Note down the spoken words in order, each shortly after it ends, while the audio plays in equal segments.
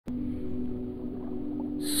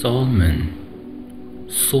salmon,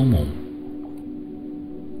 saumon,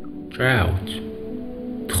 trout,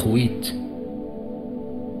 truite,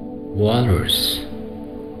 walrus,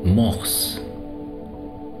 morse,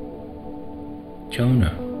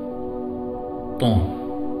 tuna, thon,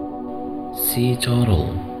 sea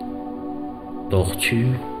turtle,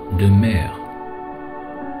 tortue de mer,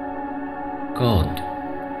 cod,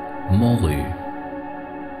 morue,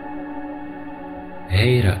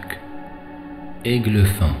 hérac,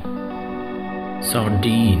 aigle-fin,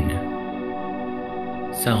 sardine,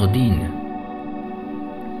 sardine,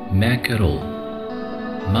 mackerel,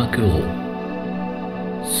 maquereau,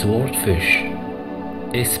 swordfish,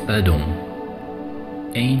 espadon,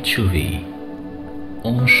 anchovy,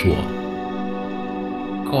 anchois,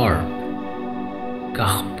 carp,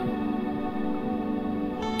 carpe,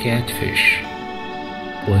 catfish,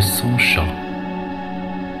 poisson-chat,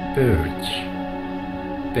 perch,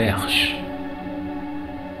 perche,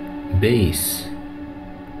 bass,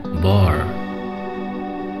 bar,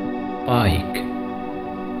 pike,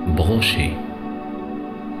 brochet,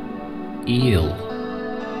 eel,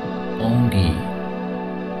 anguille,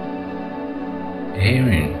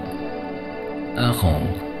 herring, hareng,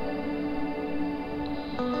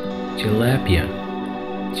 tilapia,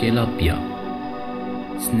 tilapia,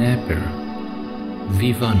 snapper,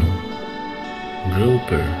 vivano,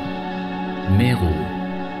 grouper, merrow,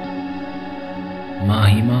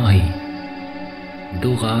 mahi-mahi,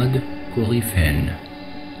 dorade coryphène,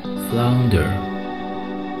 flounder,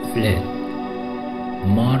 flet,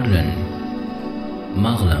 marlin,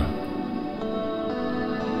 marlin,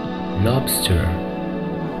 lobster,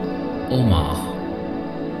 homard,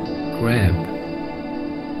 crab,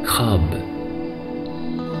 crabe,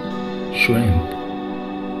 shrimp,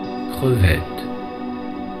 crevette,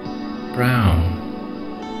 prawn,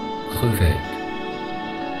 crevette,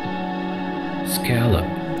 scallop,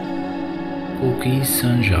 coquille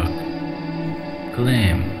Saint-Jacques,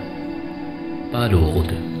 clam,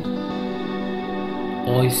 palourde,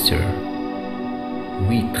 oyster,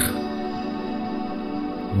 huître,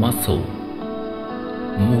 mussel,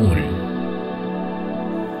 moule,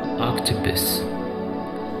 octopus,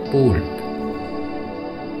 poulpe,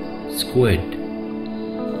 squid,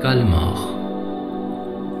 calmar,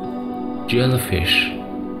 jellyfish,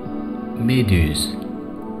 méduse,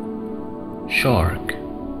 shark,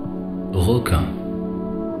 requin,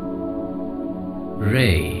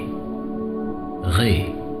 ray,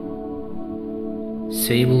 ray,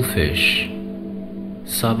 sablefish,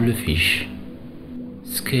 sablefish,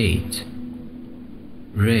 skate,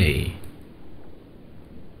 ray,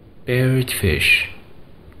 parrotfish,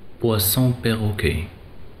 poisson perroquet,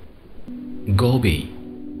 goby,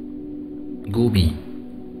 goby,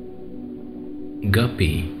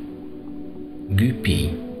 guppy,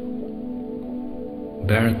 guppy,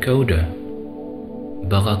 barracuda,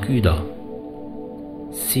 barracuda,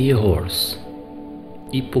 seahorse,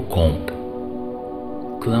 hippocampe,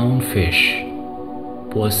 clownfish,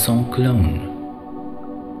 poisson clown,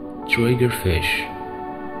 triggerfish,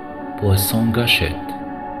 poisson gâchette,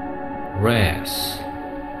 wrasse,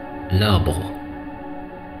 l'arbre,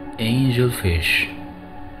 angelfish,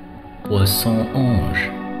 poisson ange,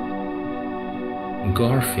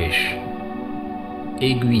 garfish,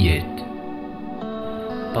 aiguillette,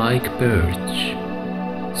 pike perch,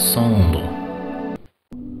 cendre,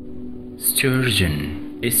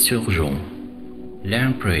 sturgeon, esturgeon,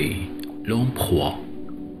 lamprey, lamproie,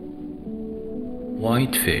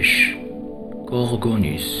 whitefish,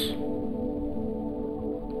 gorgonus,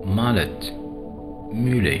 mullet,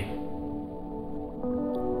 mulet,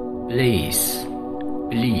 plaice,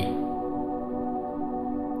 plie,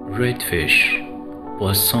 redfish,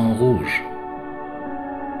 poisson rouge,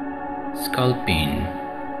 scalpine,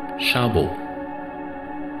 chabot,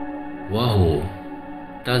 wahoo,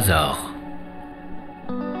 tazar,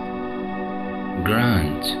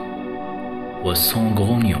 grant, poisson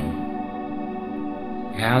grognon,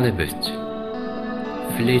 halibut,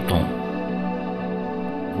 fléton,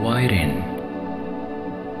 whiting,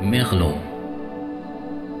 merlot,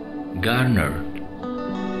 garner,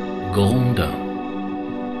 gronda,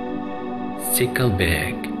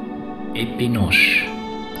 stickleback, épinoche,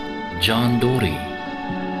 John Dory,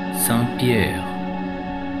 Saint-Pierre,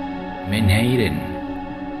 menhaden,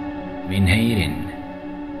 menhaden,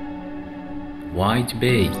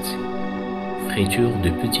 whitebait, friture de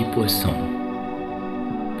petits poissons,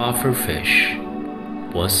 pufferfish,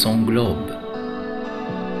 poisson globe,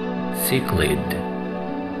 cichlid,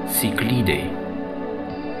 cichlidé,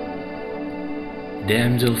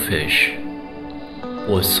 damselfish,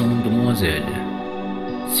 poisson demoiselle,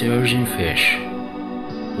 surgeonfish,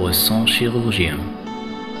 poisson chirurgien,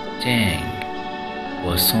 Tang,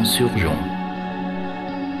 poisson surgeon.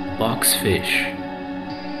 Boxfish,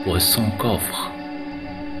 poisson coffre.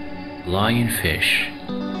 Lionfish,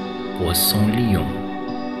 poisson lion.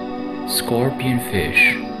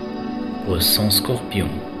 Scorpionfish, poisson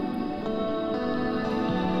scorpion.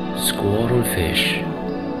 Squirrelfish,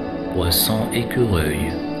 poisson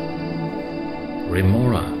écureuil.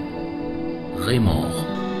 Remora, remords.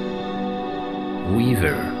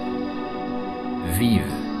 Weaver,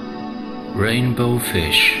 vive. Rainbow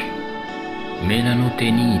fish,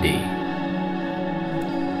 Melanotenide.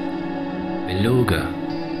 Beluga,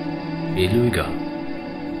 beluga.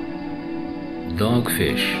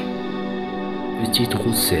 Dogfish, petite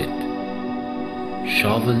roussette.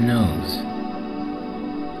 Shovel nose,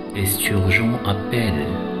 esturgeon à pelle.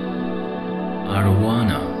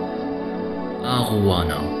 Arowana,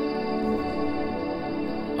 arowana.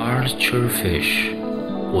 Archerfish,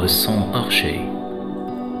 poisson archer.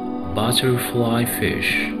 Butterfly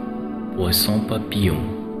fish, poisson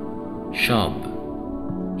papillon. Chub,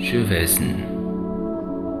 chevesne.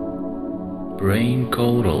 Brain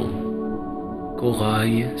coral,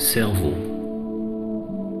 corail cerveau.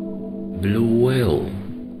 Blue whale,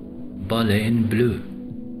 baleine bleue.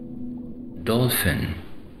 Dolphin,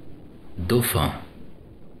 dauphin.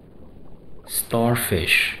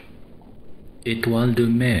 Starfish, étoile de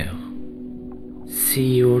mer.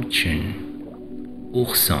 Sea urchin,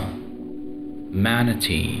 oursin.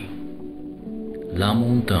 Manatee,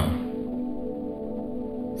 lamontin.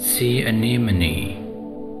 Sea anemone,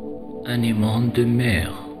 anémone de mer.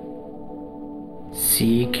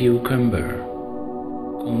 Sea cucumber,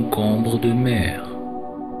 concombre de mer.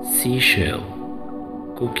 Seashell,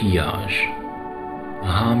 coquillage.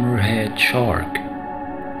 Hammerhead shark,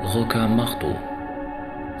 requin marteau.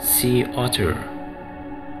 Sea otter,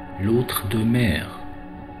 loutre de mer.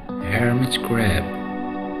 Hermit crab,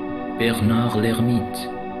 Bernard l'ermite.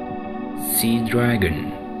 Sea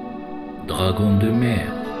dragon, dragon de mer.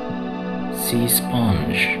 Sea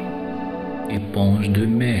sponge, éponge de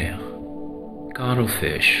mer.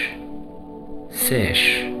 Cuttlefish,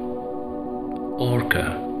 sèche.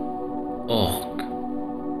 Orca, orque.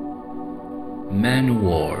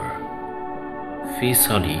 Man-o-war,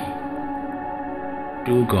 Physalie.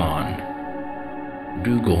 Dugong,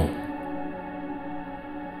 dugong.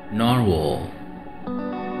 Narwhal,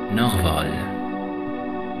 narval.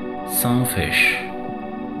 Sunfish,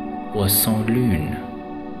 poisson lune.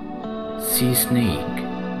 Sea snake,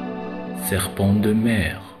 serpent de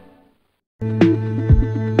mer.